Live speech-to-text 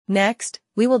Next,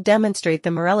 we will demonstrate the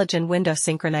Morelogin window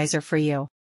synchronizer for you.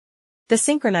 The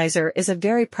synchronizer is a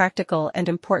very practical and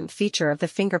important feature of the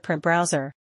fingerprint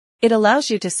browser. It allows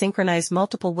you to synchronize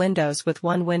multiple windows with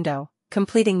one window,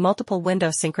 completing multiple window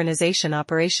synchronization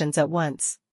operations at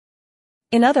once.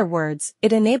 In other words,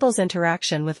 it enables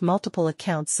interaction with multiple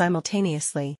accounts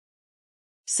simultaneously.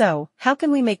 So, how can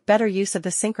we make better use of the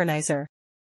synchronizer?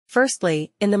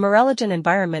 Firstly, in the Morelogin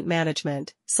environment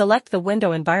management, select the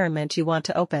window environment you want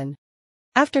to open.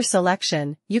 After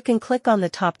selection, you can click on the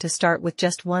top to start with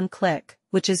just one click,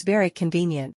 which is very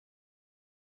convenient.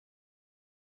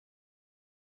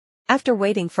 After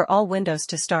waiting for all windows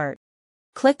to start,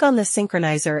 click on the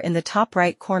synchronizer in the top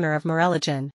right corner of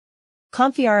Morelogin.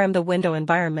 Confirm the window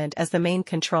environment as the main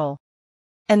control.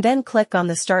 And then click on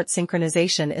the Start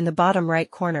Synchronization in the bottom right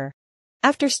corner.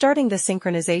 After starting the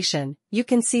synchronization, you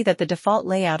can see that the default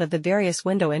layout of the various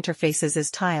window interfaces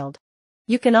is tiled.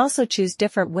 You can also choose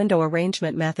different window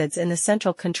arrangement methods in the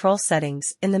central control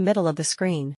settings in the middle of the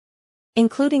screen,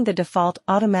 including the default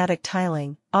automatic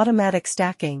tiling, automatic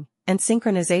stacking, and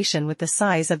synchronization with the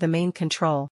size of the main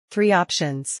control, 3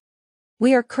 options.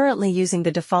 We are currently using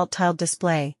the default tiled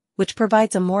display, which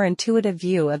provides a more intuitive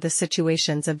view of the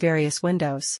situations of various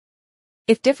windows.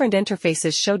 If different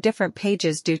interfaces show different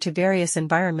pages due to various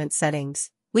environment settings,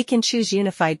 we can choose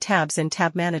unified tabs in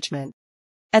tab management.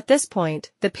 At this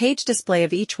point, the page display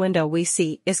of each window we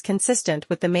see is consistent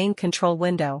with the main control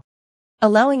window,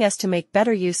 allowing us to make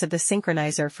better use of the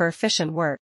synchronizer for efficient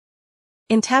work.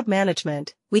 In tab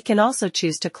management, we can also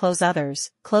choose to close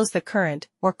others, close the current,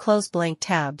 or close blank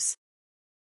tabs.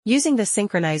 Using the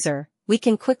synchronizer, we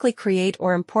can quickly create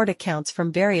or import accounts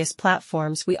from various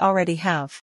platforms we already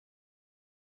have,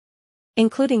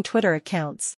 including Twitter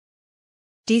accounts,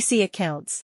 DC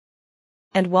accounts,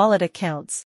 and wallet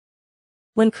accounts.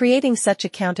 When creating such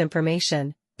account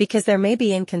information, because there may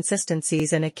be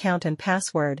inconsistencies in account and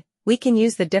password, we can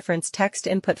use the difference text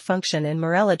input function in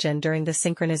Morelogin during the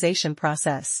synchronization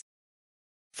process.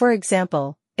 For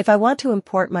example, if I want to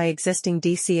import my existing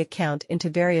DC account into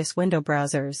various window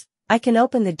browsers, I can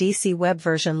open the DC web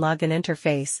version login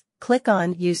interface, click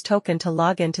on Use Token to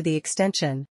log into the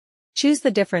extension, choose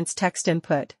the difference text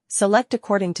input, select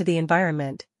according to the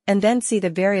environment, and then see the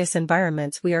various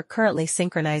environments we are currently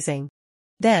synchronizing.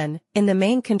 Then, in the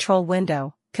main control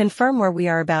window, confirm where we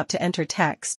are about to enter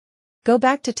text. Go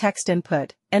back to text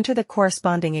input, enter the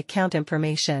corresponding account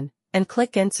information, and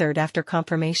click Insert after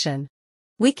confirmation.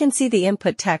 We can see the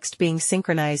input text being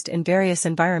synchronized in various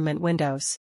environment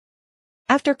windows.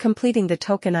 After completing the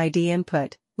token ID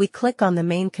input, we click on the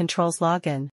main controls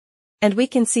login, and we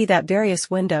can see that various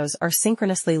windows are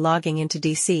synchronously logging into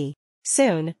DC.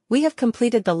 Soon, we have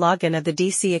completed the login of the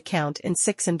DC account in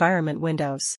 6 environment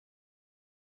windows.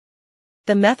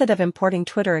 The method of importing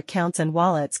Twitter accounts and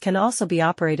wallets can also be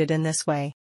operated in this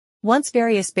way. Once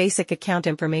various basic account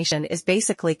information is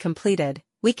basically completed,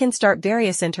 we can start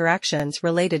various interactions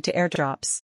related to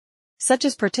airdrops, such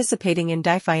as participating in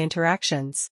DeFi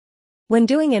interactions. When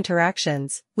doing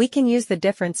interactions, we can use the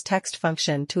difference text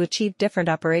function to achieve different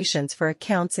operations for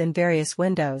accounts in various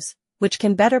windows, which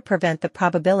can better prevent the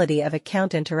probability of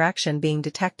account interaction being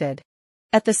detected.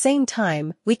 At the same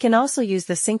time, we can also use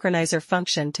the synchronizer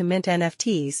function to mint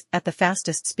NFTs at the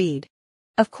fastest speed.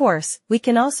 Of course, we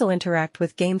can also interact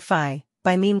with GameFi,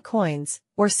 buy meme coins,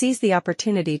 or seize the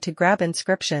opportunity to grab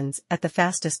inscriptions at the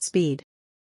fastest speed.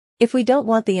 If we don't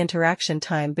want the interaction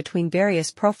time between various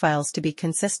profiles to be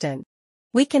consistent,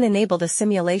 we can enable the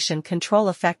simulation control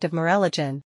effect of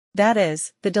Morelogin, that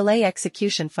is, the delay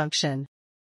execution function.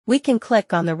 We can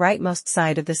click on the rightmost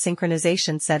side of the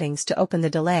synchronization settings to open the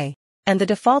delay, and the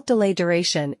default delay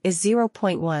duration is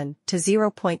 0.1 to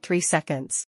 0.3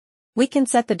 seconds. We can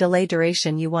set the delay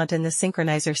duration you want in the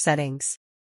synchronizer settings.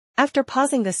 After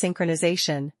pausing the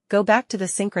synchronization, go back to the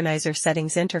synchronizer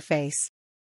settings interface.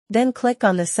 Then click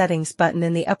on the settings button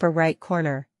in the upper right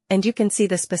corner, and you can see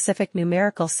the specific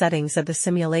numerical settings of the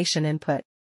simulation input.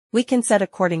 We can set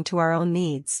according to our own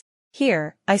needs.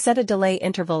 Here, I set a delay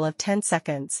interval of 10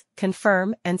 seconds,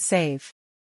 confirm and save.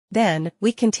 Then,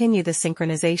 we continue the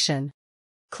synchronization.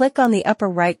 Click on the upper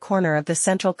right corner of the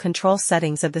central control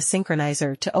settings of the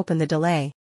synchronizer to open the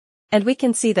delay. And we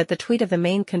can see that the tweet of the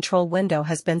main control window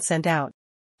has been sent out.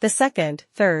 The second,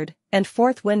 third, and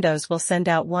fourth windows will send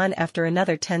out one after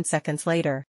another 10 seconds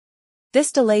later.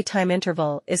 This delay time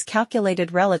interval is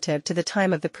calculated relative to the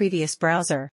time of the previous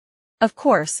browser. Of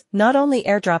course, not only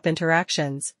airdrop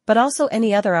interactions, but also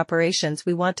any other operations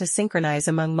we want to synchronize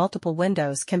among multiple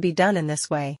windows can be done in this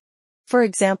way. For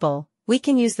example, we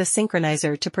can use the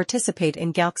synchronizer to participate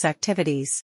in Galx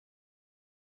activities.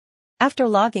 After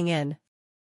logging in,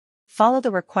 follow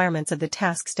the requirements of the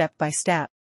task step by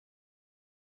step.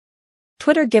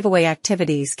 Twitter giveaway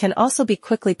activities can also be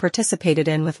quickly participated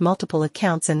in with multiple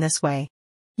accounts in this way.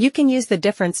 You can use the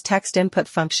difference text input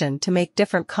function to make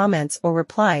different comments or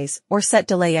replies or set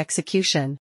delay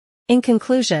execution. In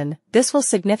conclusion, this will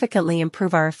significantly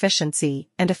improve our efficiency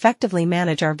and effectively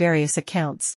manage our various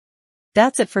accounts.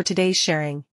 That's it for today's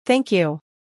sharing. Thank you.